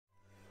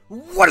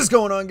What is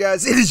going on,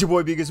 guys? It is your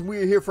boy Beagers, and we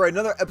are here for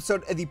another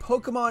episode of the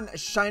Pokemon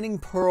Shining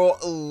Pearl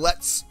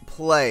Let's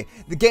Play.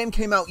 The game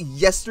came out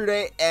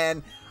yesterday,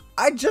 and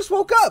I just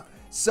woke up,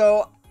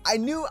 so I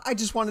knew I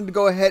just wanted to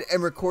go ahead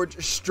and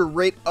record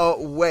straight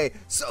away.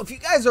 So if you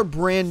guys are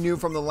brand new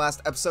from the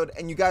last episode,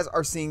 and you guys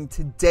are seeing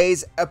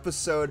today's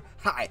episode,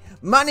 hi,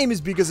 my name is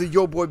Beagers of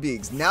your boy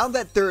Beagers. Now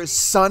that there is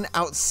sun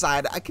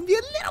outside, I can be a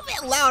little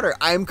bit louder.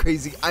 I am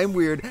crazy, I am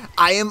weird,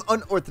 I am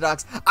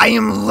unorthodox, I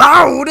am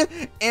loud,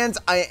 and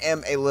I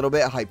am a little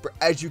bit hyper,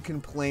 as you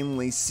can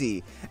plainly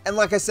see. And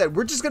like I said,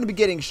 we're just going to be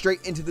getting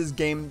straight into this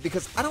game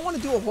because I don't want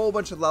to do a whole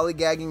bunch of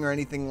lollygagging or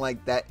anything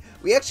like that.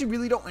 We actually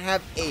really don't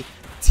have a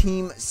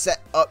team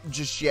set up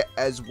just yet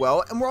as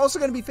well, and we're also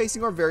going to be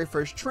facing our very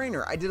first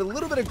trainer. I did a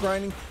little bit of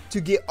grinding to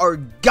get our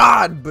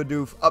god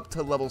Bidoof up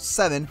to level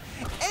 7,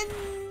 and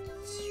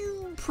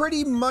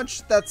pretty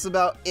much that's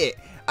about it.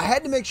 I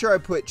had to make sure I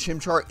put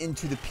Chimchar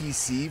into the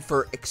PC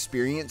for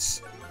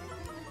experience.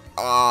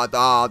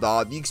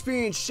 The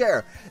experience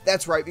share.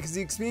 That's right, because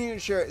the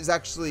experience share is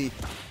actually,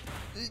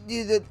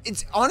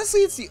 it's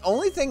honestly, it's the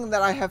only thing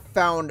that I have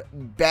found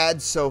bad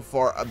so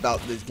far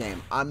about this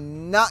game.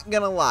 I'm not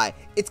gonna lie.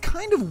 It's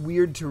kind of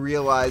weird to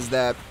realize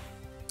that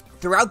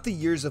throughout the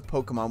years of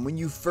Pokemon, when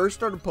you first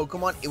started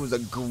Pokemon, it was a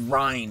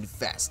grind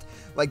fest.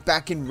 Like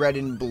back in Red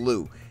and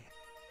Blue.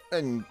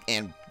 And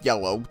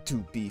Yellow, to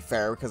be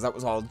fair, because that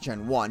was all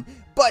Gen 1.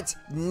 But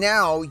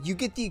now, you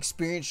get the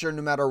experience share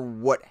no matter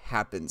what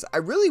happens. I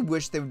really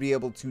wish they would be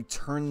able to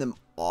turn them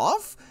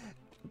off,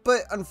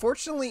 but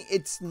unfortunately,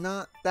 it's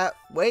not that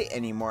way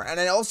anymore. And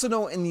I also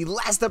know in the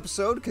last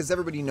episode, because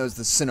everybody knows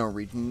the Sinnoh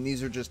region,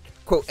 these are just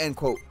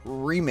quote-unquote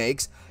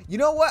remakes. You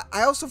know what?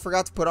 I also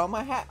forgot to put on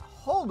my hat.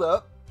 Hold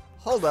up,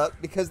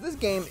 because this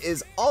game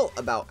is all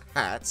about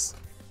hats.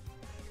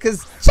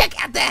 Because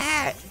check out the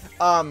hat!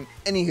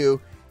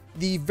 Anywho,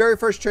 the very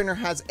first trainer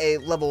has a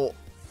level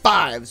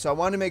 5, so I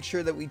want to make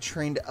sure that we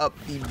trained up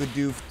the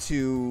Bidoof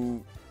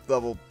to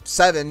level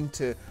 7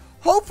 to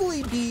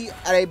hopefully be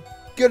at a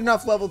good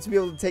enough level to be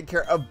able to take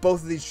care of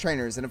both of these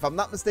trainers. And if I'm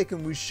not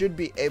mistaken, we should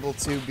be able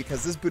to,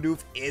 because this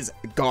Bidoof is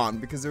gone,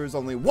 because there is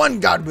only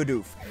one god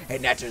Bidoof,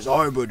 and that is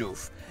our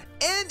Bidoof.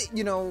 And,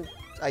 you know,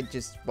 I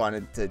just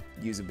wanted to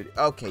use a Bidoof.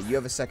 Okay, you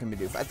have a second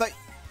Bidoof. I thought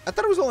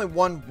it was only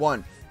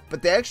one,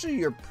 but they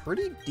actually are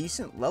pretty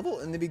decent level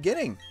in the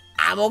beginning.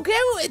 I'm okay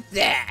with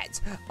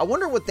that. I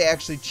wonder what they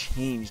actually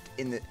changed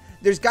in the...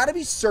 There's got to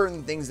be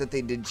certain things that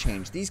they did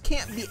change. These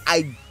can't be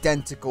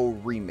identical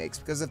remakes,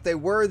 because if they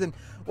were, then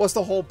what's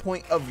the whole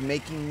point of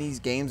making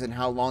these games and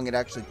how long it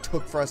actually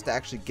took for us to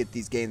actually get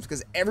these games?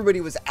 Because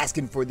everybody was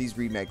asking for these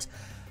remakes.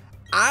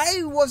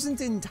 I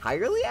wasn't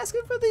entirely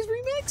asking for these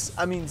remakes.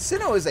 I mean,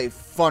 Sinnoh is a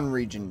fun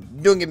region,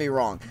 don't get me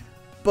wrong,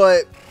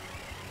 but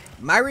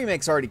my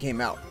remakes already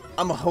came out.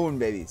 I'm a Hoenn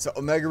baby, so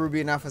Omega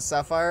Ruby and Alpha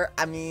Sapphire,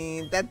 I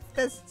mean,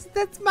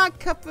 that's my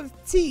cup of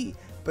tea.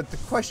 But the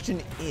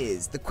question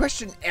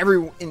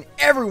in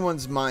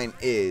everyone's mind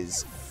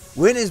is,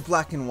 when is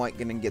Black and White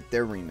gonna get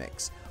their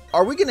remakes?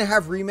 Are we gonna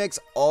have remakes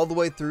all the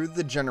way through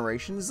the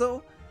generations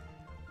though?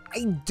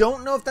 I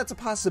don't know if that's a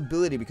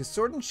possibility, because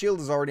Sword and Shield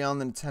is already on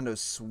the Nintendo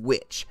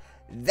Switch.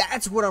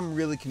 That's what I'm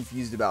really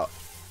confused about.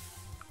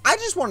 I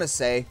just want to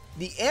say,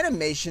 the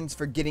animations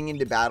for getting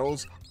into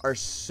battles are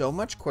so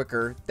much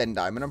quicker than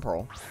Diamond and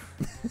Pearl.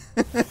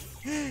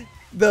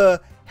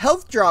 The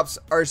health drops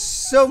are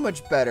so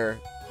much better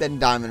than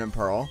Diamond and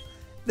Pearl.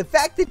 The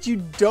fact that you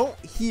don't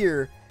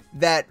hear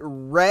that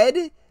red,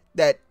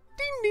 that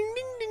ding ding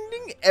ding ding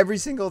ding every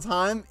single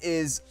time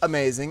is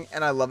amazing,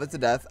 and I love it to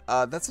death.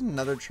 That's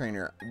another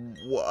trainer.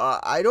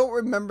 I don't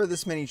remember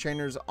this many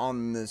trainers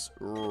on this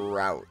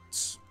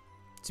route,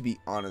 to be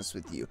honest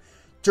with you.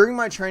 During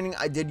my training,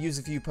 I did use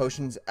a few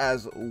potions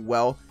as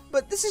well,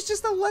 but this is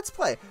just a Let's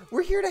Play.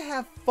 We're here to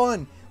have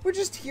fun. We're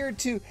just here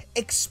to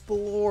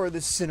explore the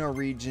Sinnoh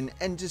region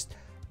and just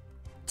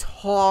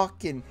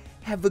talk and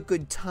have a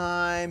good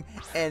time.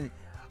 And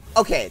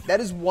okay, that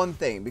is one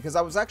thing, because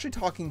I was actually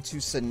talking to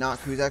Sinnoh,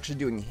 who's actually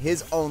doing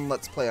his own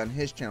Let's Play on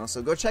his channel.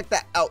 So go check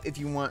that out if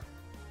you want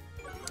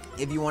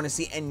to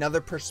see another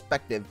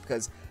perspective,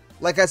 because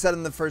like I said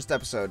in the first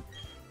episode,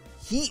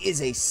 he is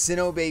a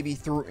Sinnoh baby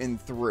through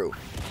and through.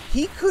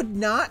 He could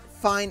not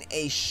find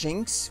a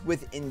Shinx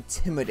with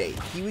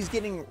Intimidate. He was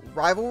getting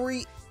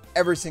Rivalry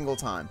every single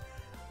time.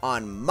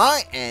 On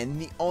my end,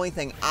 the only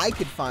thing I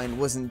could find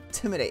was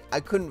Intimidate.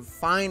 I couldn't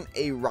find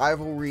a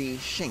Rivalry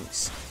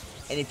Shinx.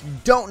 And if you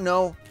don't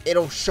know,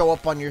 it'll show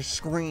up on your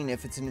screen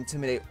if it's an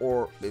Intimidate,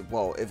 or,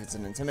 well, if it's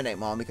an Intimidate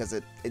Mom, because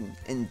it's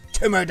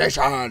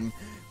Intimidation.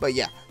 But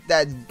yeah,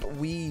 that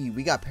we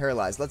got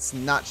paralyzed. Let's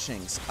not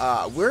Shinx.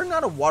 We're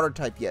not a water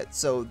type yet,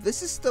 so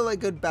this is still a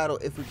good battle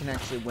if we can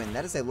actually win.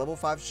 That is a level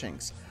 5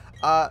 Shinx.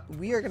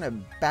 We are gonna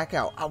back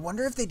out. I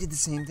wonder if they did the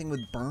same thing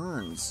with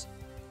Burns,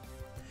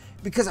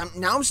 because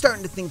I'm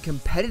starting to think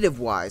competitive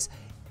wise.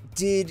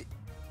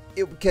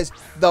 Because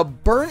the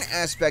burn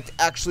aspect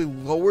actually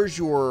lowers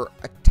your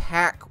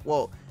attack.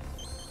 Well,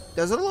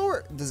 does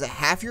it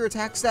half your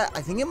attack stat?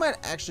 I think it might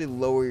actually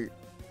lower.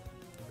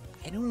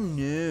 I don't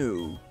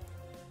know.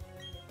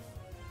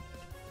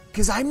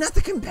 Because I'm not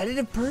the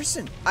competitive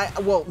person.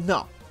 Well,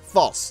 no.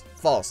 False.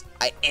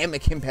 I am a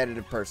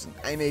competitive person.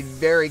 I am a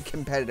very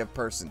competitive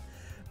person.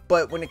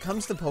 But when it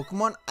comes to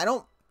Pokemon, I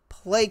don't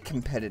play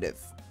competitive.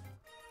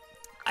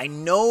 I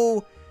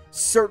know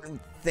certain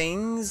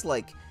things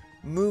like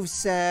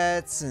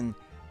movesets and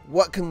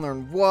what can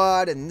learn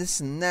what and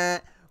this and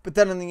that. But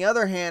then on the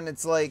other hand,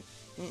 it's like,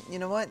 you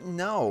know what?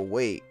 No,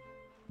 wait.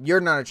 You're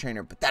not a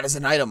trainer, but that is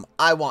an item.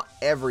 I want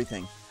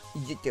everything.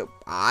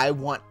 I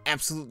want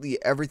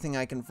absolutely everything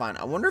I can find.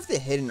 I wonder if the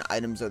hidden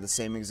items are the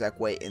same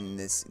exact way in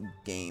this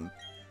game.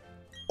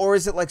 Or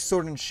is it like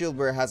Sword and Shield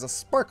where it has a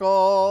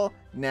sparkle?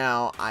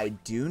 Now, I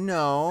do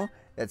know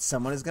that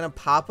someone is going to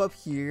pop up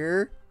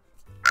here.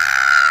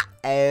 Ah!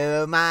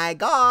 Oh my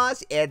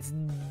gosh, it's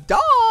Dawn!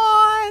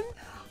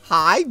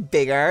 Hi,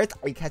 Beagers.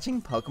 Are you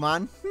catching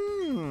Pokemon?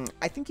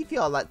 I think you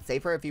feel a lot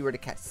safer if you were to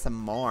catch some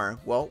more.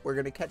 Well, we're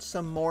going to catch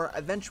some more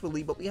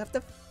eventually, but we have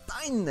to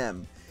find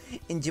them.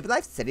 In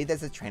Jubilife City,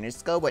 there's a trainer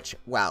school, which,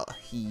 well,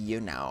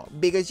 you know,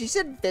 because you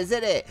should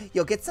visit it.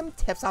 You'll get some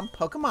tips on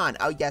Pokemon.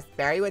 Oh, yes,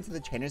 Barry went to the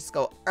trainer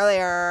school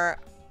earlier.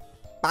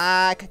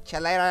 Bye, catch you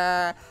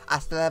later.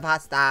 Hasta la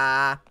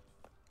pasta.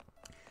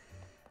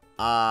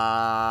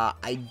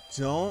 I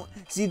don't...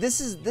 See,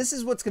 this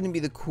is what's going to be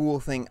the cool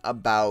thing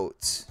about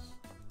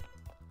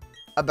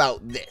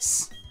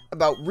this.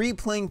 About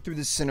replaying through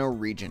the Sinnoh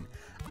region.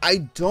 I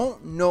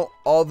don't know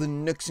all the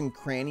nooks and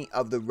cranny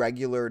of the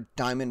regular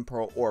Diamond,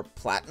 Pearl, or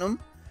Platinum.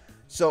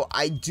 So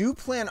I do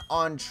plan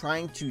on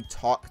trying to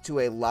talk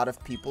to a lot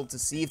of people to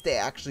see if they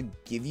actually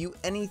give you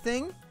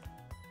anything.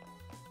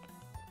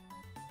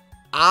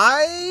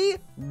 I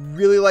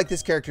really like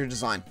this character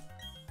design.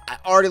 I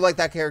already like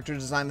that character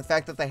design. The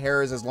fact that the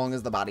hair is as long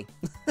as the body.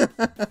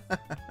 But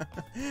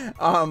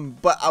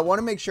I want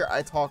to make sure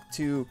I talk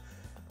to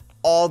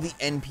all the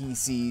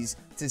NPCs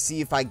to see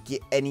if I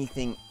get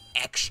anything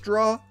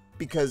extra,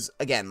 because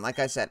again, like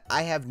I said,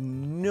 I have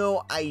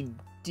no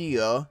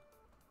idea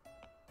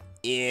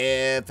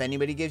if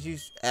anybody gives you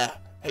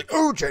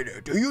hello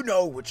trainer, do you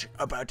know which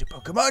about the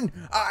Pokemon?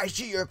 I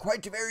see you're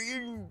quite very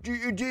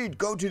indeed.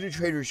 Go to the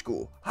trainer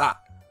school. Ha.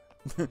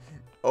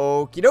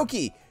 Okie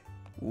dokie.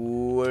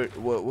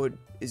 What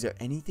is there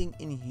anything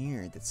in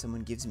here that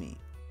someone gives me?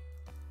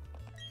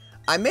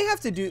 I may have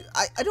to do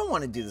I don't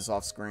want to do this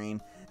off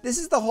screen. This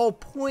is the whole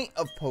point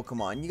of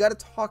Pokemon. You got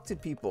to talk to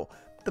people.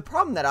 The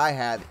problem that I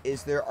have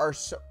is there are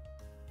so...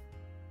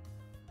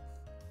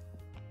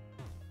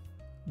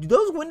 Do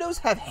those windows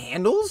have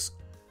handles?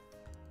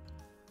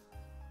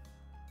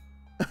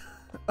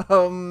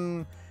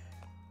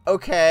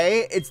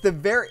 Okay. It's the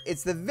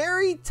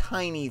very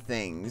tiny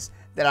things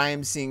that I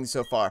am seeing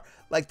so far.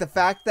 Like the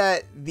fact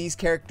that these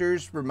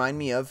characters remind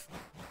me of...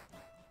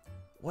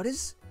 What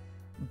is...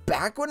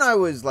 Back when I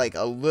was like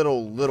a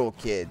little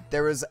kid,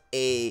 there was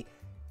a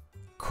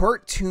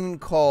cartoon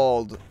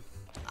called...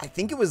 I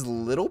think it was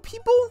Little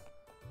People?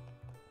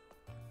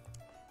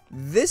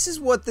 This is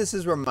what this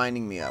is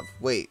reminding me of.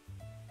 Wait.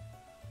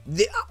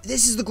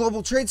 This is the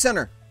Global Trade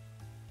Center.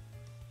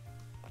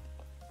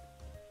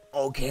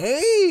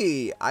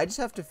 Okay. I just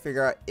have to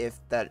figure out if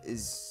that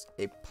is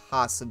a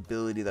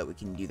possibility that we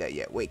can do that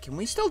yet. Wait, can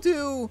we still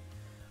do...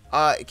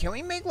 can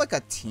we make like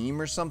a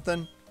team or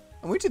something?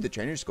 I went to the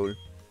trainer school.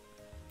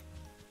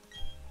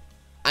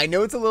 I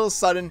know it's a little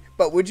sudden,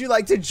 but would you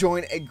like to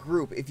join a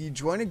group? If you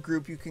join a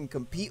group, you can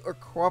compete or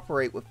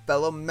cooperate with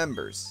fellow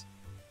members.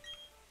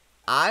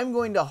 I'm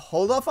going to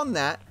hold off on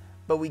that,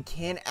 but we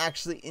can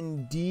actually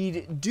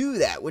indeed do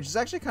that, which is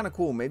actually kind of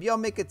cool. Maybe I'll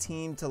make a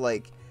team to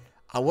like...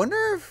 I wonder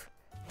if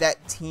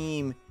that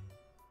team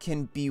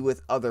can be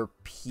with other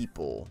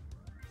people.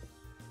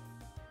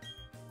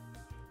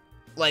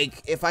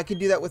 Like, if I could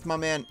do that with my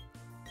man...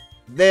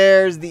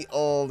 There's the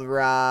old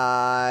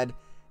rod.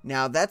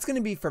 Now, that's going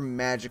to be for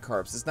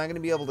Magikarps. It's not going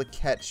to be able to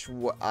catch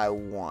what I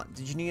want.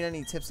 Did you need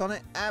any tips on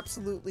it?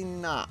 Absolutely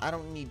not. I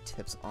don't need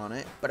tips on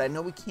it. But I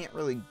know we can't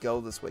really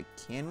go this way.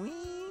 Can we?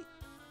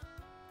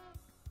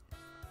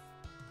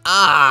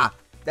 Ah!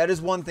 That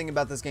is one thing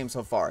about this game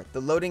so far. The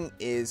loading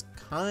is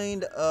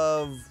kind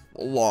of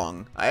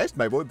long. I asked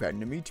my boyfriend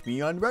to meet me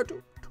on Route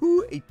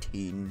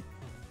 218.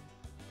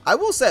 I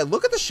will say,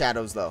 look at the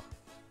shadows, though.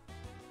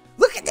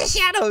 Look at the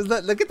shadows.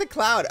 Look at the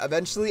cloud.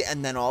 Eventually,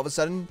 and then all of a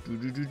sudden,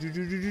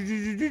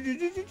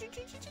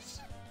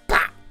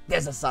 bah,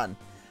 there's a sun.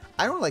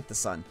 I don't like the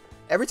sun.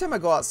 Every time I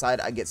go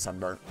outside, I get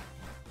sunburnt.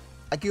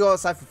 I could go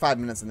outside for 5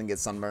 minutes and then get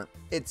sunburnt.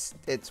 It's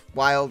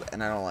wild,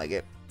 and I don't like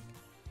it.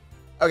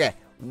 Okay,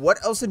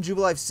 what else in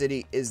Jubilife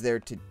City is there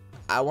to...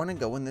 I want to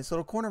go in this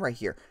little corner right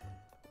here.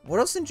 What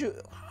else in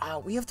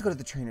we have to go to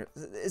the trainer.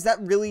 Is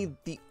that really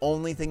the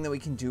only thing that we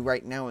can do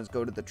right now is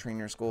go to the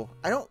trainer school?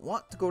 I don't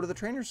want to go to the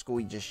trainer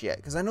school just yet,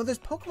 because I know there's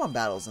Pokemon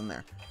battles in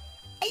there.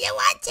 I don't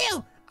want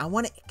to. I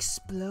want to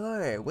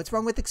explore. What's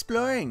wrong with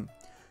exploring?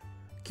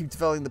 Keep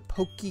developing the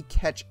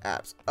Poketech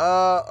apps.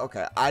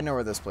 Okay. I know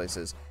where this place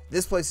is.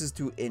 This place is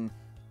to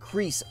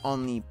increase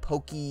on the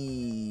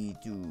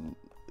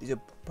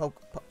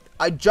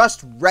I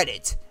just read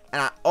it,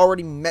 and I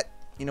already met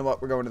you know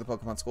what? We're going to the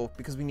Pokemon school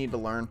because we need to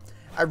learn.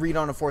 I read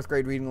on a 4th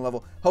grade reading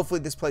level.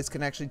 Hopefully this place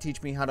can actually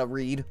teach me how to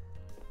read.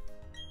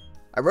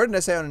 I wrote an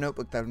essay on a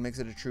notebook that makes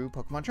it a true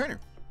Pokemon trainer.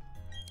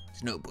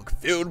 It's a notebook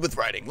filled with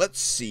writing. Let's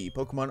see.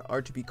 Pokemon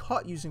are to be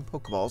caught using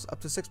Pokeballs. Up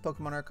to 6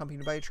 Pokemon are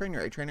accompanied by a trainer.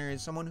 A trainer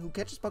is someone who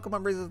catches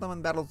Pokemon, raises them,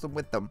 and battles them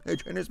with them. A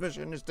trainer's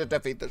mission is to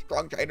defeat the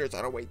strong trainers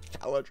on a way to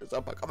challenges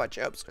of Pokemon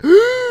chips.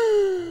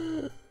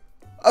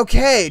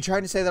 Okay,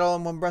 trying to say that all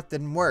in one breath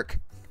didn't work.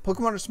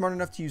 Pokemon are smart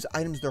enough to use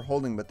items they're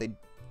holding, but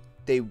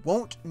they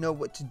won't know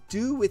what to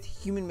do with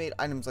human-made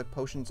items like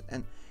potions.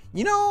 And,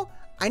 you know,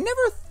 I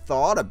never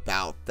thought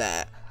about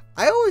that.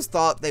 I always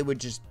thought they would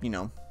just, you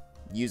know,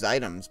 use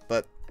items,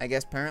 but I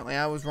guess apparently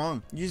I was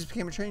wrong. You just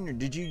became a trainer.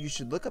 Did you? You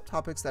should look up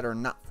topics that are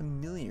not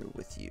familiar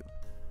with you.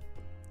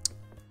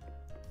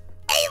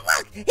 Hey,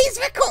 look! He's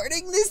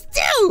recording this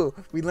too!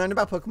 We learned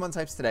about Pokemon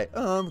types today.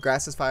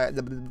 Grass is fire.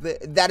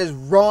 That is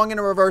wrong in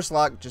a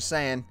Reverselocke, just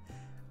saying.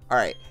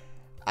 Alright.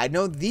 I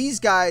know these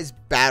guys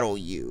battle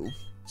you.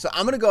 So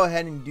I'm going to go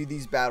ahead and do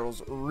these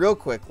battles real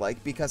quick,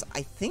 because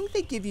I think they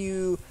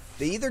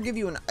either give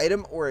you an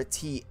item or a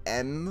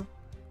TM.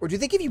 Or do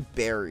they give you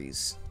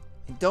berries?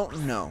 I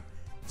don't know.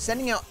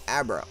 Sending out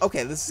Abra.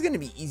 Okay, this is going to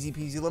be easy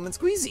peasy lemon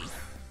squeezy.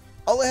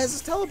 All it has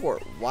is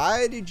teleport.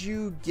 Why did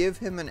you give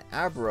him an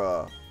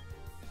Abra?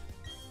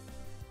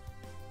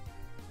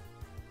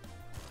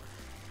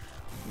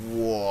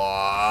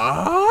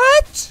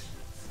 What?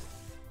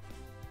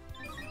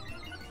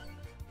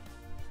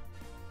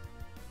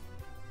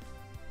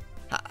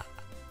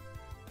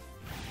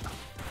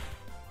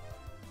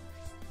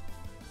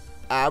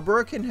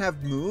 Abra can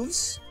have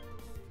moves?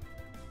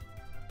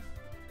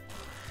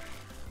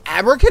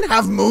 Abra can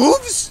have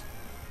moves?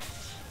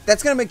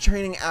 That's going to make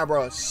training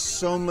Abra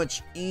so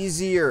much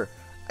easier.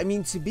 I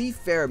mean, to be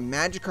fair,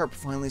 Magikarp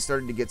finally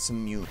started to get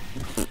some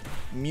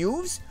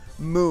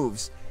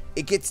moves.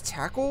 It gets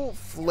Tackle,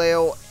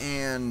 Flail,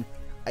 and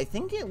I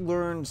think it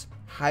learns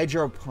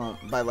Hydro Pump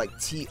by like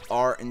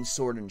TR and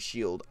Sword and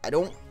Shield.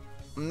 I'm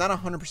not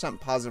 100%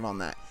 positive on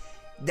that.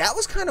 That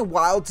was kind of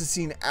wild to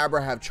see an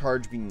Abra have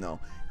Charge Beam though.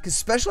 Because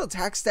special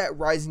attack stat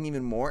rising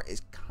even more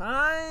is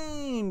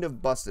kind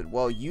of busted.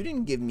 Well, you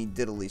didn't give me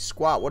diddly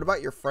squat. What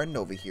about your friend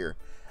over here?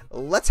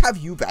 Let's have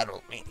you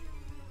battle me.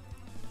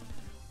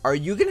 Are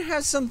you going to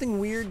have something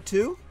weird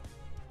too?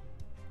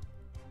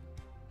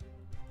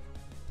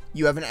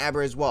 You have an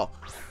Abra as well.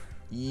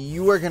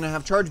 You are going to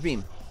have Charge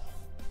Beam.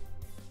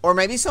 Or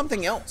maybe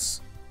something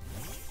else.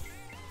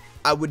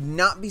 I would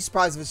not be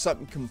surprised if it's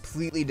something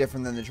completely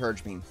different than the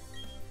Charge Beam.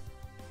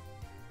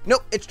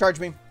 Nope, it's Charge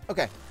Beam.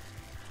 Okay.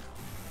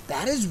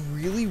 That is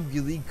really,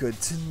 really good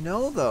to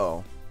know,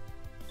 though.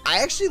 I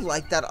actually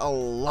like that a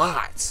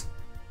lot.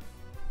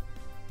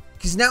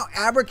 Because now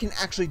Abra can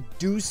actually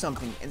do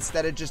something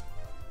instead of just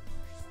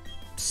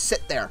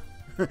sit there.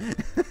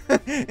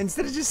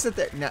 Instead of just sit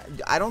there. Now,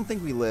 I don't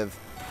think we live.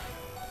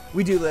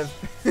 We do live.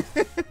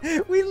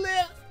 We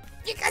live.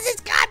 Because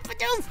it's got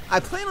Bidoof. I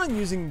plan on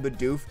using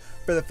Bidoof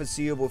for the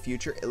foreseeable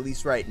future, at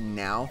least right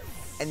now.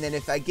 And then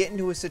if I get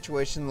into a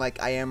situation like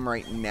I am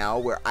right now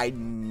where I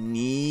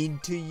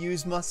need to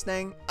use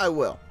Mustang, I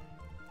will.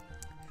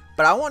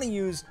 But I want to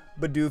use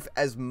Bidoof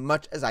as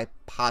much as I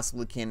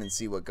possibly can and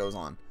see what goes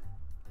on.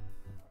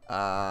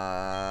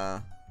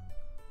 I've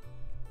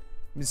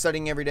been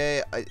studying every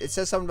day. It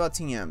says something about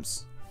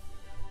TMs.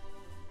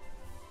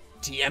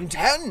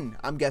 TM10!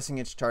 I'm guessing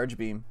it's Charge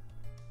Beam.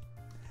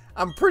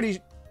 I'm pretty...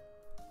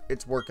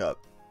 It's Workup.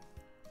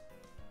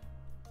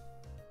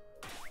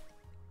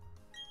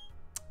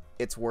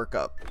 It's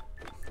Workup.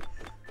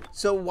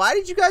 So why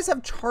did you guys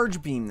have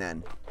Charge Beam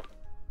then?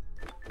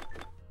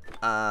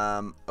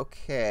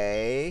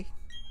 Okay.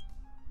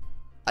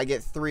 I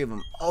get 3 of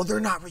them. Oh, they're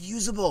not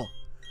reusable.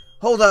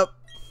 Hold up.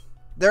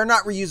 They're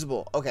not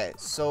reusable. Okay,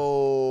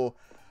 so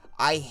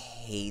I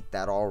hate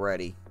that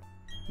already.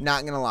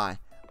 Not gonna lie.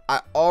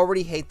 I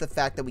already hate the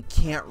fact that we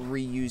can't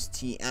reuse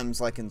TMs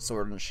like in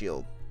Sword and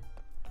Shield.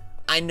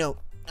 I know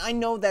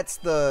that's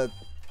the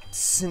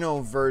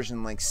Sinnoh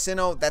version. Like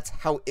Sinnoh, that's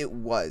how it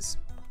was.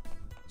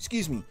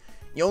 Excuse me.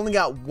 You only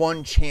got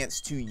one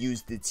chance to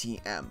use the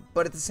TM.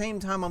 But at the same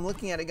time, I'm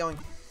looking at it going,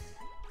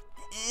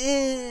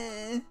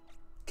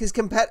 because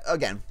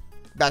again,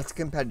 back to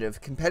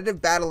competitive.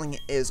 Competitive battling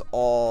is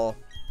all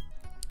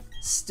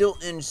still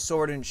in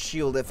Sword and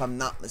Shield, if I'm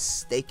not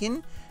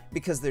mistaken,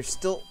 because there's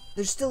still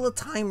a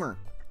timer.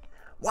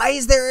 Why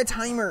is there a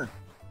timer?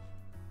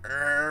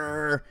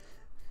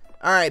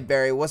 All right,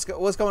 Barry, what's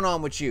going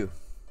on with you?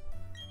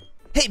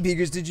 Hey,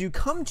 Beagers, did you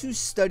come to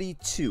study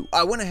too?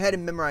 I went ahead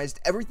and memorized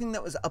everything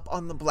that was up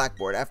on the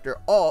blackboard. After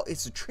all,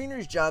 it's a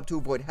trainer's job to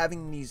avoid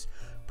having these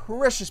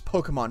precious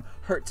Pokemon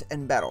hurt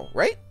in battle,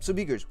 right? So,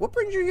 Beagers, what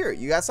brings you here?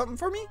 You got something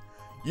for me?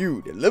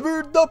 You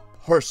delivered the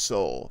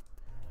parcel.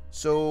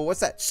 So, what's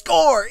that?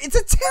 Score! It's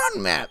a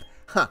town map!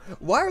 Huh,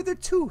 why are there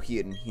 2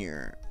 hidden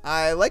here?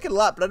 I like it a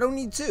lot, but I don't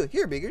need 2.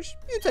 Here, Beagers,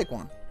 you take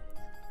one.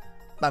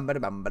 Bum, ba, da,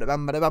 bum, ba, da,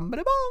 bum, ba, da, bum, ba,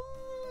 da, bum.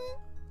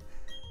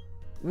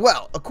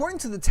 Well, according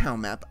to the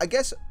town map, I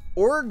guess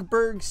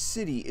Orgberg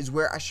City is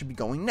where I should be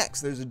going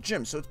next. There's a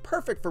gym, so it's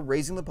perfect for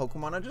raising the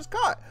Pokemon I just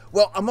caught.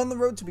 Well, I'm on the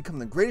road to become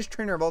the greatest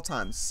trainer of all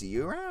time. See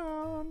you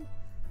around.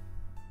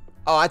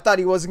 Oh, I thought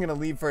he wasn't going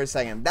to leave for a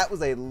second. That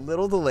was a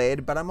little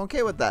delayed, but I'm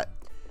okay with that.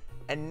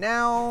 And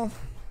now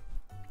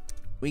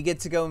we get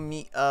to go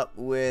meet up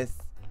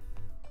with...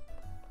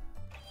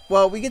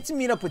 Well, we get to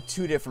meet up with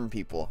 2 different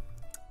people.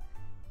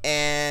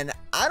 And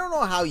I don't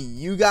know how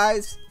you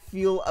guys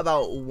feel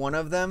about one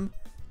of them,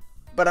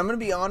 but I'm going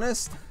to be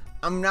honest.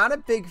 I'm not a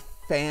big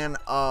fan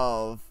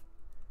of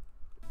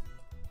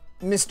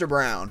Mr.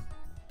 Brown.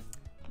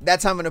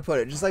 That's how I'm going to put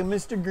it. Just like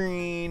Mr.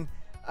 Green,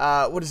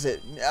 what is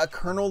it?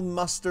 Colonel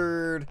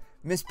Mustard,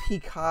 Miss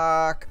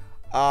Peacock.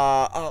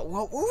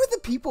 What were the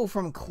people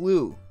from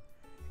Clue?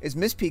 Is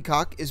Miss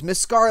Peacock, is Miss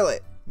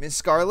Scarlet. Miss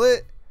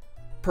Scarlet,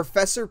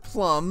 Professor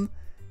Plum,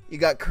 you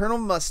got Colonel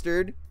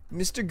Mustard,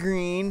 Mr.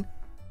 Green,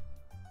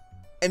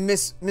 and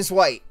Miss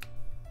White.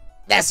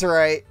 That's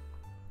right.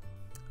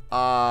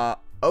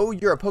 Oh,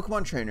 you're a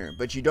Pokemon trainer,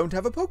 but you don't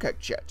have a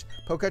Poketech yet.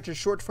 Poketech is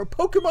short for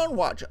Pokemon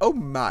Watch. Oh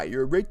my,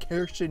 you're a rare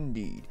case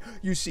indeed.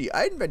 You see,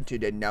 I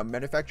invented and now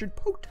manufactured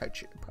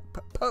Poketech.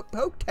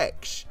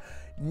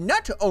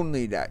 Not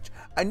only that,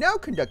 I'm now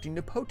conducting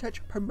the Poketech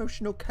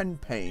promotional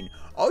campaign.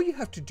 All you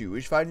have to do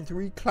is find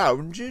 3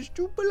 clowns in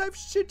Super Life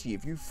City.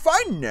 If you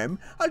find them,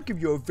 I'll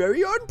give you a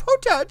very own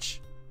Poketech.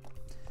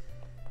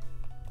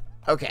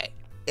 Okay,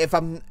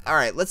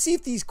 alright, let's see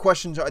if these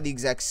questions are the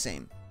exact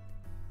same.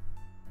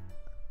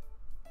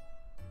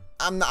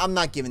 I'm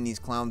not giving these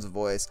clowns a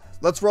voice.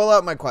 Let's roll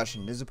out my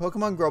question. Does a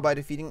Pokemon grow by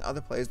defeating other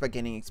players by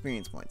gaining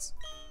experience points?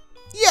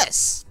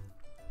 Yes!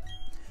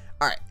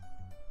 Alright.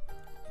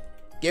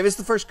 Give us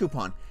the first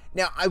coupon.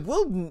 Now, I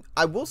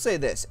will say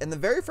this. In the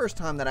very first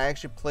time that I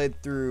actually played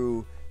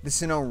through the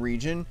Sinnoh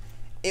region,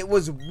 it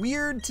was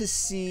weird to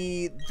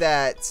see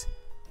that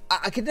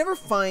I could never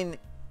find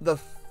the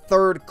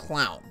 3rd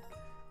clown.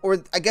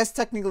 Or I guess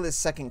technically the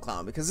 2nd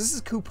clown, because this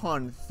is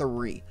coupon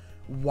 3.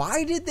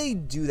 Why did they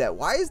do that?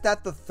 Why is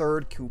that the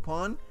 3rd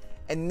coupon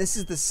and this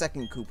is the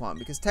 2nd coupon?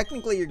 Because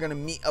technically you're going to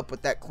meet up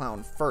with that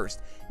clown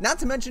first. Not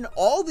to mention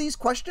all these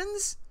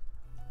questions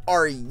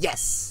are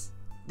yes.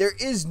 There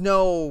is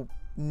no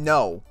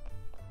no.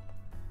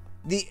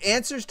 The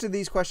answers to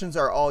these questions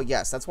are all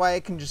yes. That's why I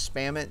can just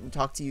spam it and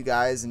talk to you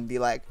guys and be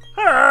like,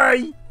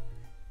 "Hi!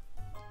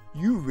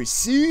 You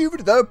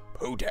received the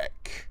Poketech."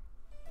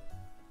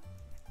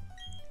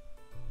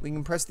 We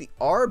can press the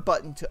R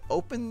button to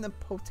open the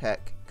Poketech,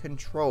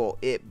 control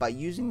it by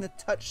using the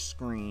touch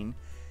screen,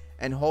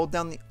 and hold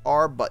down the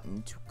R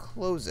button to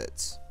close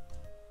it.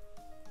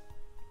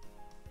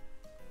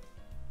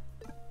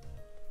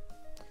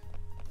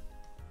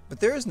 But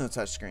there is no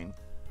touch screen.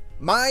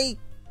 My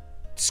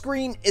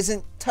screen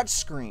isn't touch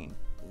screen.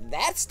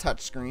 That's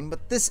touch screen,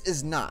 but this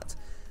is not.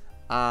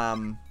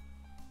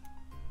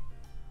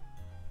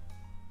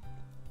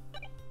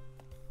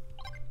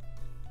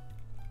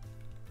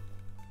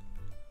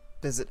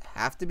 Does it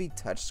have to be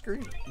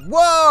touchscreen?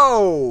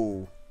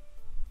 Whoa!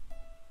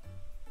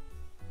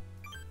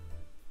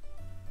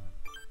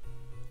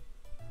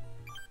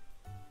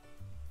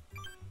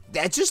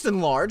 That just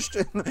enlarged.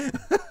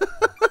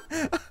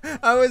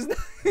 I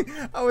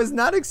was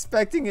not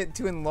expecting it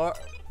to enlarge.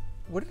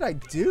 What did I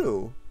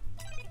do?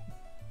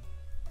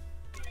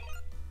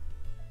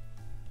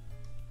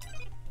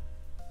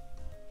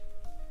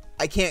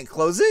 I can't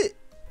close it?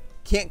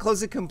 Can't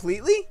close it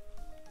completely?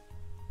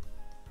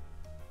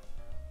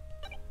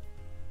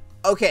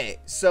 Okay,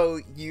 so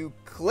you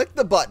click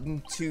the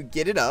button to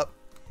get it up.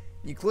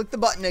 You click the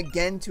button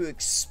again to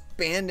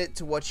expand it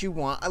to what you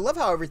want. I love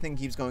how everything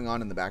keeps going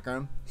on in the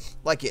background,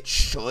 like it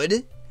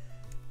should.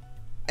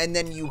 And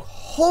then you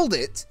hold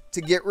it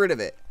to get rid of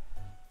it.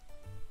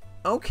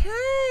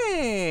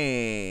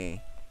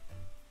 Okay.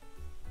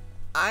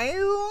 I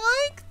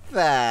like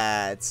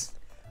that.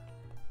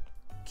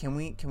 Can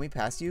we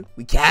pass you?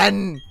 We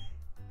can.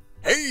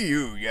 Hey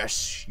you,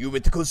 yes, you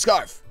with the cool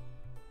scarf.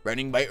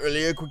 Running by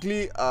earlier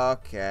quickly?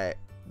 Okay,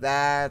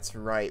 that's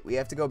right. We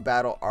have to go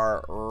battle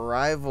our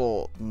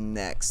rival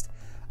next.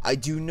 I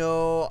do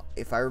know,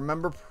 if I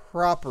remember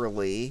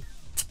properly...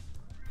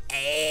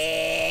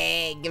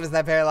 Hey, give us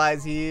that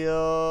paralyzed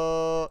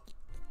heal.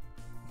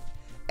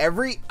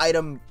 Every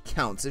item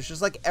counts. It's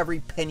just like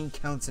every penny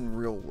counts in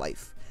real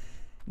life.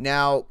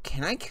 Now,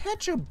 can I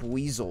catch a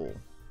Buizel?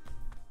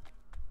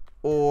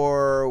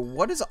 Or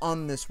what is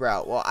on this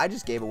route? Well, I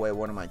just gave away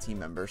one of my team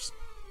members.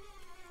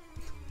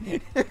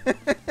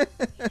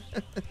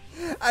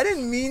 I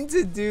didn't mean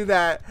to do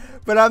that,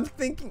 but I'm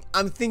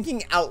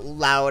thinking out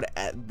loud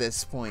at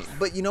this point.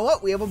 But you know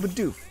what? We have a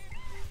Bidoof,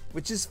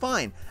 which is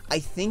fine. I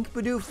think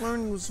Bidoof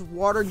learns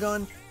Water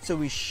Gun, so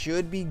we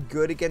should be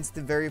good against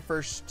the very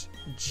first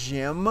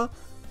gym.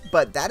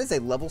 But that is a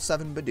level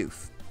 7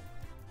 Bidoof.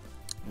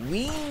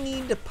 We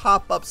need to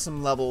pop up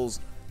some levels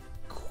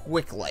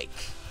quick-like.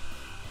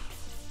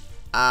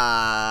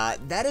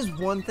 That is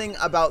one thing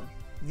about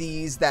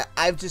these that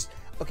I've just...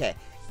 Okay,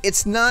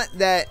 it's not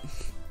that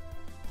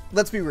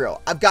let's be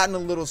real. I've gotten a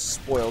little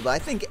spoiled. I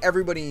think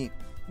everybody,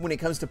 when it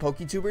comes to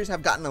PokeTubers,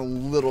 have gotten a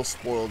little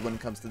spoiled when it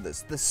comes to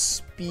this. The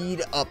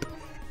speed up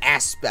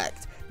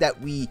aspect that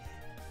we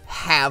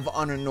have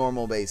on a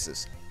normal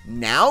basis.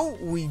 Now,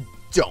 we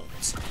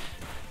don't.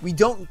 We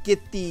don't get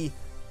the...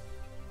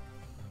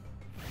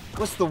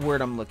 what's the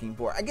word I'm looking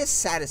for? I guess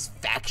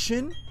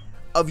satisfaction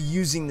of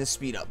using the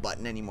speed up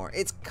button anymore.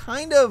 It's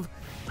kind of...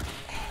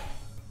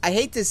 I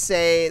hate to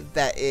say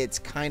that it's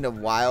kind of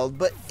wild,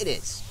 but it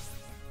is.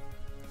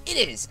 It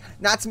is.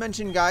 Not to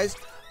mention, guys,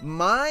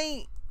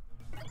 my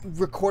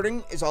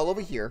recording is all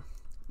over here.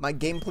 My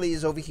gameplay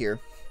is over here.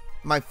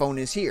 My phone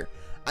is here.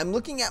 I'm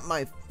looking at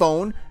my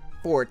phone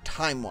for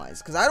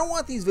time-wise, because I don't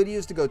want these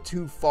videos to go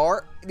too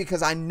far,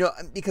 because I know,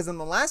 because in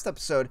the last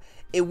episode,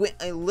 it went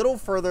a little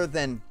further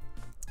than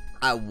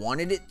I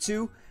wanted it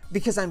to,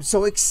 because I'm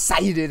so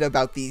excited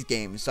about these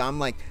games. So I'm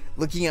like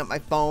looking at my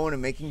phone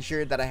and making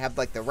sure that I have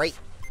like the right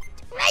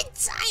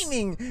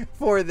timing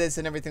for this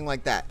and everything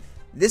like that.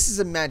 This is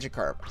a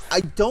Magikarp. I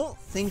don't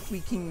think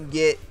we can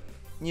get,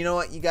 you know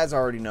what, you guys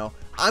already know.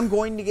 I'm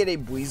going to get a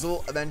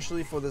Buizel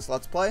eventually for this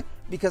Let's Play,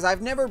 because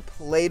I've never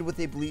played with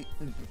a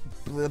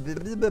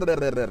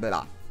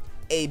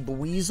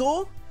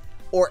Buizel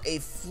or a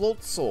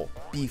Floatzel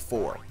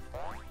before.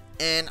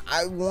 And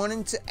I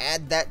wanted to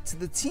add that to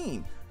the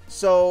team.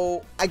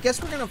 So, I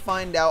guess we're going to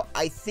find out.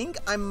 I think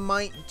I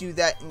might do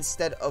that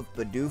instead of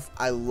Bidoof.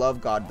 I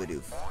love God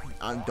Bidoof.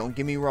 Don't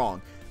get me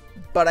wrong.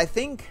 But I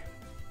think...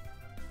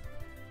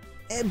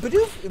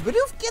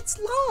 Bidoof gets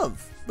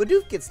love.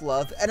 Bidoof gets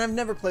love. And I've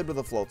never played with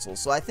a Floatzel.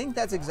 So, I think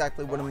that's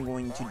exactly what I'm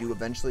going to do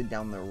eventually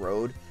down the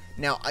road.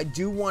 Now, I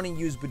do want to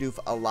use Bidoof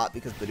a lot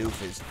because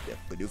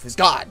Bidoof is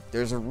God.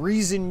 There's a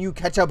reason you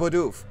catch a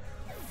Bidoof.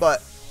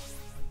 But...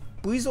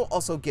 Buizel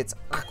also gets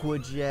Aqua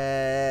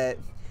Jet.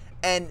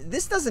 And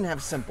this doesn't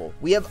have simple.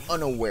 We have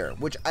unaware,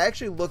 which I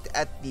actually looked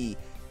at the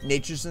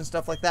natures and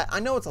stuff like that.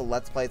 I know it's a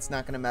Let's Play. It's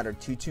not going to matter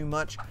too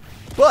much.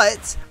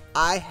 But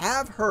I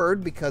have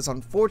heard, because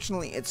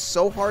unfortunately it's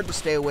so hard to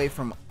stay away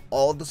from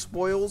all the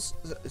spoilers.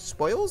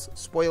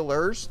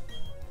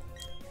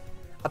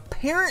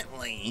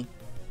 Apparently,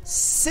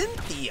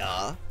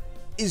 Cynthia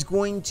is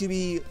going to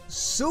be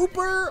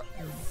super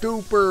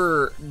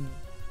duper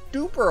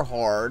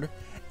hard.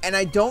 And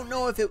I don't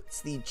know if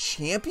it's the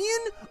champion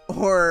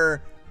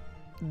or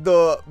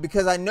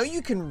because I know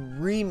you can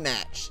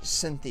rematch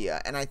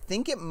Cynthia, and I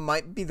think it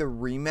might be the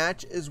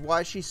rematch is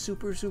why she's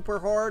super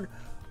hard.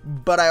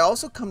 But I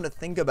also come to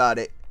think about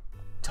it,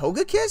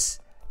 Togekiss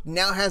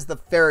now has the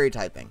fairy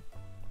typing,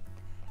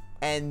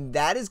 and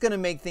that is going to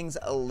make things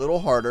a little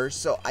harder.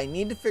 So I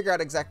need to figure out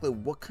exactly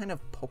what kind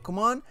of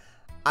Pokemon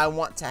I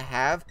want to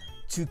have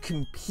to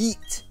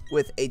compete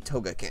with a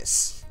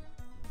Togekiss.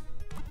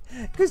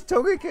 Because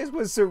Togekiss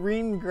with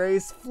Serene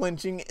Grace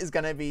flinching is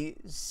going to be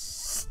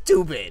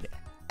stupid.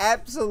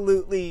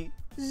 Absolutely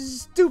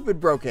stupid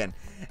broken.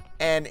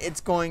 And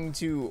it's going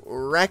to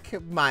wreck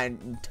my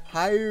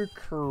entire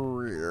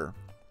career.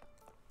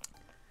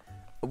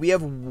 We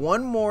have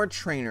one more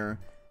trainer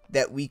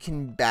that we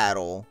can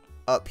battle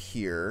up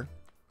here.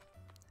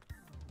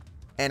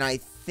 And I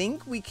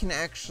think we can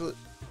actually...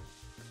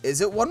 Is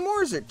it one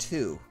more or is it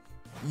two?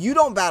 You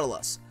don't battle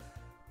us.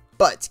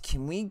 But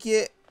can we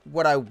get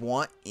what I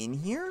want in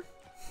here?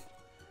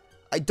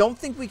 I don't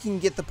think we can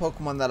get the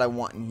Pokemon that I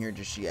want in here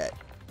just yet.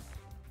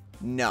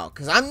 No,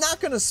 because I'm not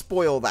going to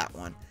spoil that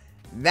one.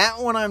 That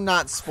one I'm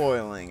not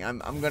spoiling. I'm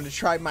going to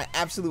try my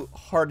absolute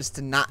hardest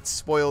to not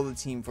spoil the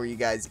team for you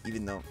guys,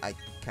 even though I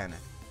kind of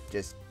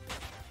just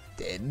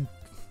did.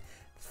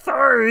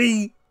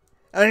 Sorry!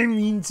 I didn't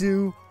mean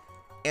to.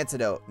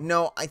 Antidote.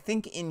 No, I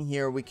think in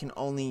here we can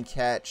only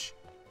catch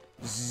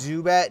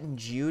Zubat and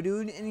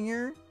Geodude in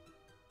here.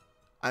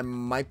 I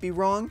might be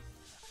wrong.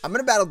 I'm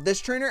going to battle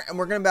this trainer, and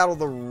we're going to battle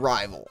the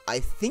rival.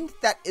 I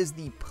think that is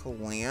the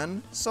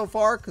plan so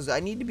far, because I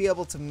need to be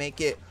able to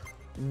make it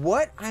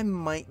what I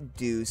might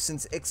do,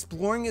 since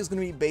exploring is going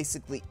to be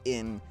basically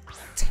in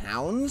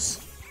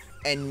towns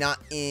and not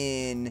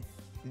in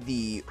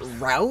the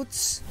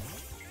routes.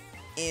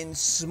 In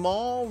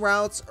small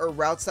routes or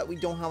routes that we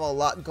don't have a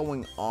lot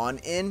going on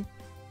in,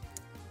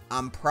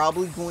 I'm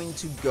probably going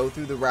to go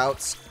through the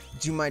routes,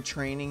 do my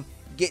training,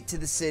 get to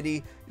the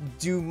city,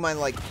 do my,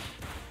 like...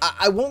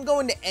 I won't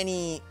go into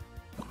any...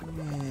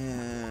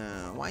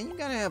 why you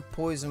gotta have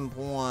Poison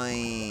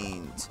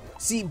Point?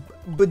 See,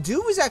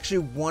 Bidoof is actually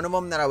one of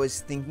them that I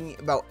was thinking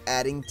about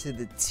adding to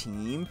the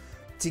team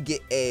to get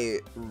a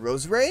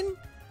Roserade,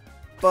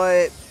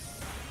 but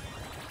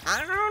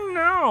I don't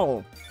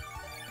know.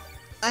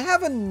 I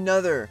have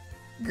another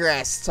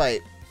grass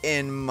type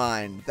in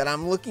mind that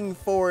I'm looking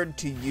forward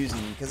to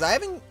using, because I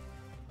haven't...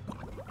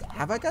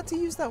 Have I got to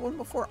use that one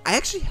before? I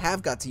actually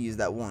have got to use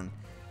that one.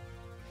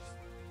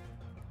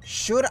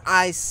 Should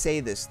I say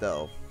this,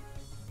 though?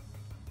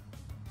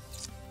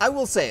 I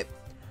will say it.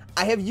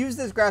 I have used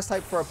this grass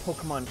type for a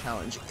Pokemon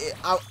challenge.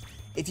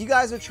 If you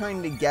guys are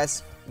trying to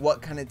guess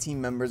what kind of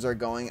team members are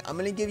going, I'm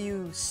going to give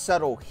you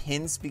subtle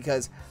hints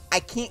because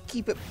I can't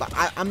keep it...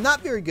 I'm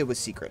not very good with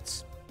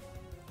secrets.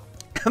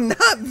 I'm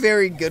not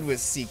very good with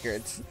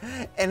secrets,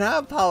 and I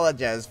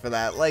apologize for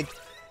that. Like,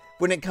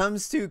 when it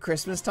comes to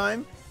Christmas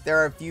time, there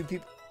are a few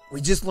people...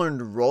 We just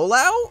learned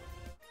rollout?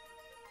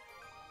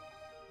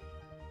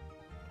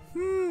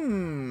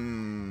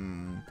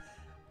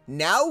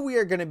 Now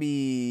we're gonna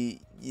be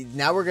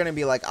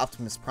like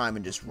Optimus Prime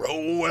and just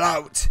roll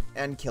out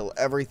and kill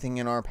everything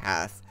in our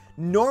path.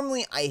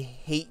 Normally, I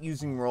hate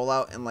using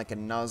rollout in like a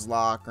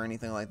Nuzlocke or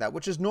anything like that,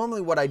 which is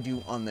normally what I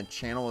do on the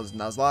channel is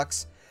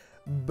Nuzlockes.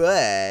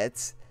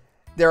 But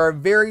there are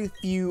very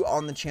few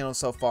on the channel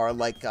so far,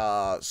 like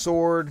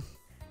Sword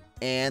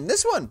and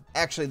this one.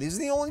 Actually, these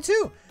are the only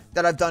two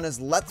that I've done as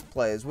Let's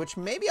Plays, which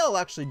maybe I'll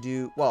actually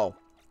do. Well,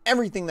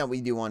 everything that we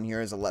do on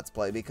here is a Let's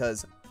Play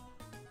because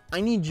I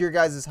need your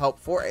guys' help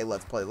for a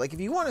Let's Play. Like, if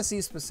you want to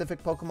see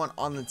specific Pokemon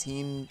on the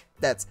team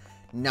that's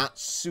not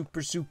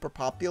super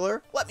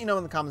popular, let me know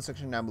in the comment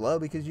section down below,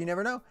 because you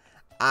never know.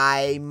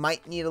 I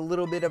might need a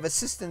little bit of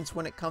assistance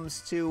when it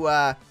comes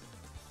to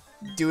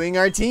doing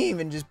our team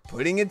and just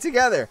putting it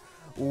together.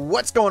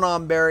 What's going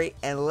on, Barry?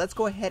 And let's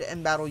go ahead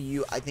and battle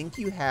you. I think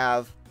you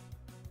have...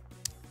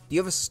 Do you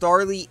have a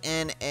Starly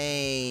and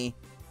a...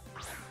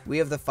 We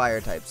have the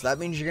fire type, so that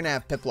means you're going to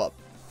have Piplup.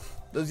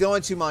 Those are the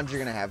only two mons you're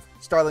going to have.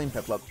 Starly and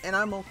Piplup. And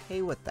I'm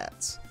okay with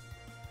that.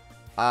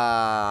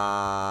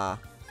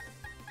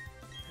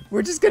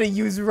 We're just going to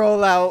use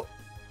rollout.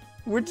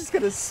 We're just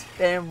going to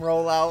spam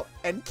rollout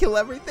and kill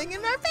everything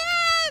in our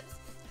path.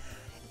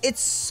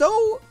 It's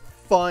so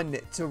fun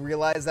to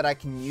realize that I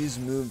can use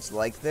moves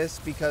like this,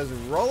 because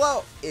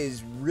rollout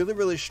is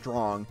really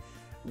strong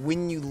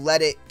when you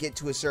let it get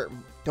to a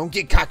certain... Don't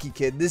get cocky,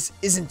 kid. This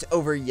isn't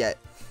over yet.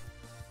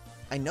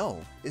 I know.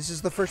 This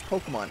is the first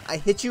Pokemon. I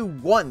hit you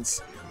once.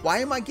 Why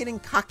am I getting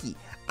cocky?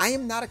 I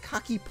am not a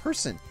cocky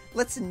person.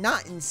 Let's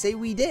not and say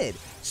we did.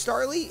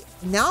 Starly,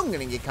 now I'm going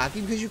to get cocky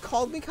because you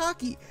called me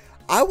cocky.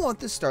 I want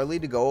the Starly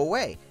to go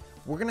away.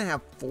 We're going to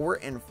have 4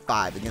 and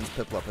 5 against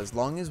Piplup as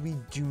long as we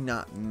do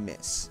not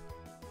miss.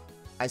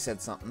 I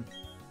said something.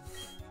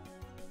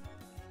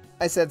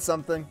 I said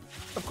something.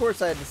 Of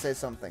course I had to say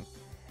something.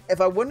 If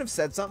I wouldn't have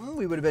said something,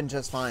 we would have been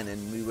just fine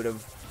and we would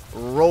have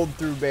rolled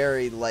through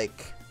Barry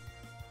like...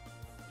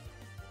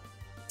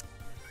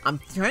 I'm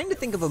trying to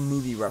think of a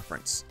movie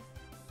reference.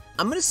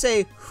 I'm going to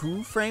say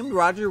Who Framed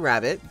Roger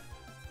Rabbit.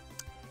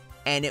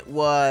 And it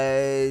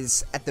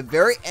was at the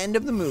very end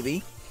of the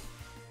movie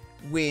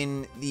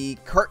when the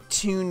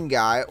cartoon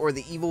guy or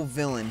the evil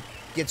villain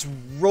gets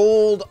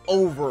rolled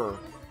over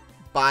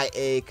by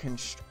a...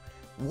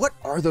 What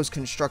are those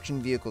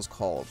construction vehicles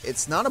called?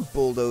 It's not a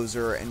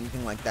bulldozer or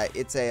anything like that.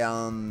 It's a,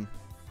 I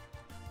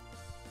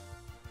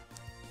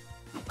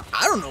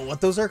don't know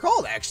what those are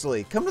called,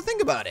 actually. Come to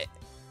think about it.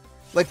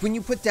 Like when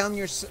you put down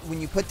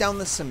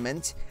the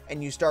cement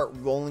and you start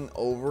rolling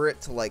over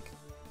it to like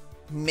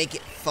make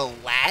it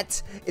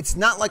flat. It's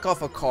not like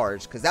off of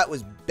Cars, because that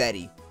was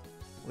Betty.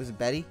 Was it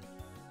Betty?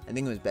 I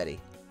think it was Betty.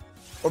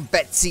 Or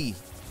Betsy.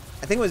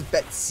 I think it was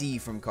Betsy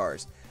from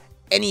Cars.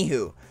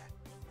 Anywho,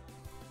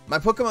 my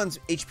Pokemon's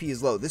HP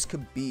is low. This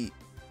could be...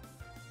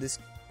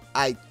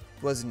 I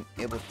wasn't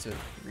able to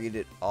read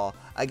it all.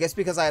 I guess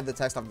because I have the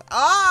text on...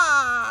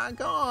 Ah!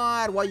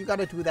 God! Why you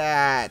gotta do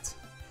that?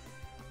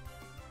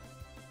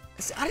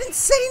 I didn't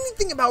say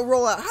anything about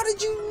rollout. How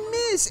did you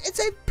miss? It's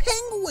a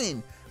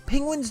penguin.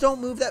 Penguins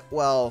don't move that...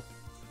 Well,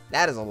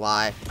 that is a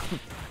lie.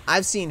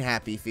 I've seen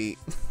Happy Feet.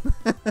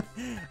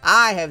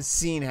 I have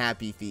seen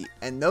Happy Feet.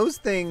 And those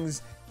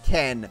things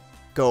can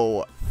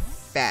go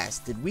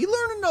fast. Did we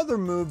learn another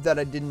move that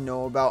I didn't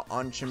know about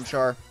on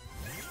Chimchar?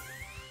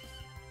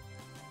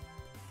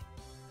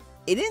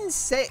 It didn't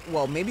say...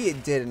 Well, maybe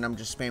it did and I'm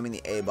just spamming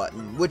the A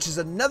button. Which is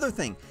another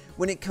thing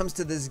when it comes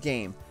to this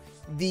game.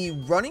 The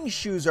running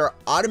shoes are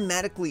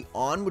automatically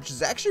on, which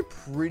is actually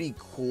pretty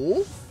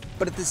cool.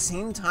 But at the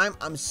same time,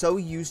 I'm so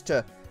used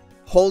to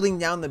holding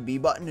down the B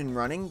button and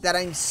running that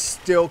I'm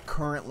still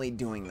currently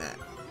doing that.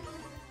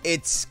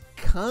 It's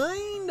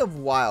kind of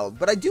wild,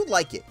 but I do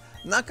like it.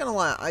 I'm not gonna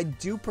lie, I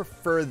do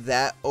prefer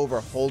that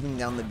over holding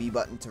down the B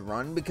button to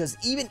run, because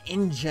even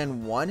in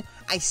Gen 1,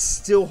 I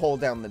still hold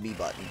down the B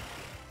button.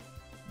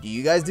 Do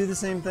you guys do the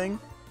same thing?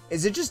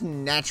 Is it just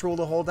natural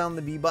to hold down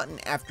the B button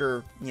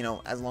after, you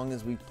know, as long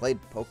as we've played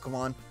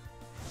Pokemon?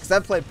 Because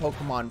I've played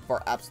Pokemon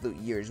for absolute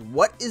years.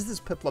 What is this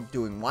Piplup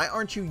doing? Why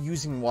aren't you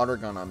using Water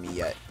Gun on me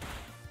yet?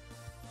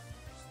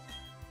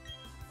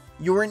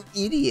 You're an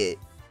idiot.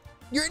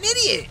 You're an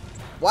idiot!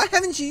 Why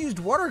haven't you used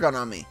Water Gun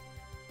on me?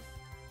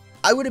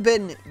 I would have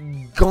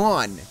been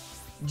gone.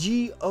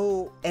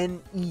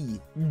 G-O-N-E.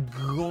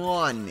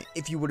 Gone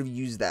if you would have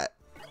used that.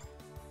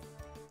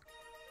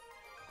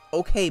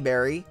 Okay,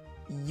 Barry.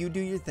 You do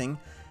your thing.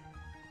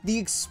 The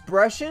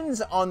expressions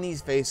on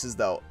these faces,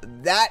 though,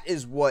 that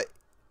is what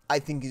I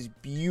think is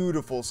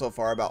beautiful so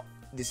far about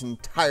this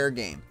entire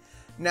game.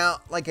 Now,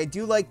 like, I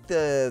do like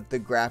the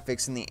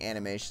graphics and the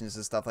animations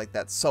and stuff like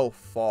that so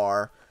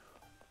far.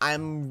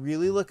 I'm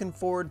really looking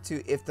forward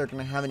to if they're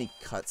going to have any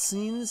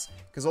cutscenes,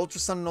 because Ultra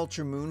Sun and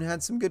Ultra Moon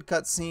had some good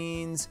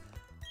cutscenes.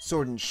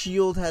 Sword and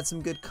Shield had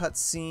some good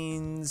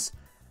cutscenes.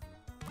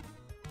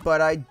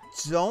 but I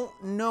don't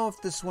know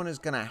if this one is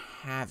gonna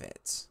have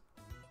it.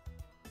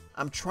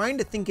 I'm trying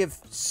to think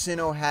if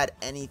Sinnoh had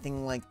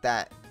anything like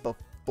that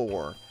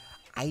before.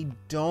 I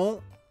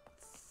don't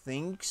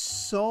think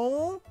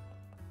so.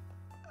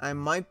 I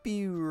might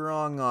be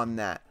wrong on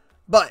that.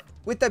 But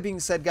with that being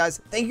said, guys,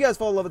 thank you guys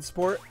for all the love and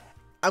support.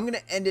 I'm going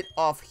to end it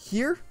off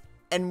here,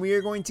 and we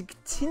are going to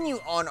continue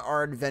on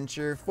our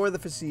adventure for the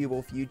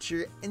foreseeable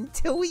future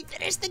until we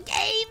finish the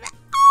game.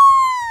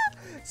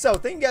 So,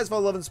 thank you guys for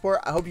all the love and support.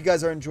 I hope you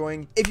guys are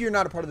enjoying. If you're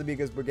not a part of the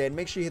Beagers Brigade,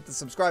 make sure you hit the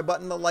subscribe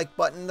button, the like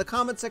button, the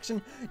comment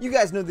section. You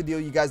guys know the deal.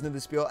 You guys know the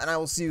spiel, and I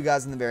will see you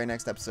guys in the very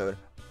next episode.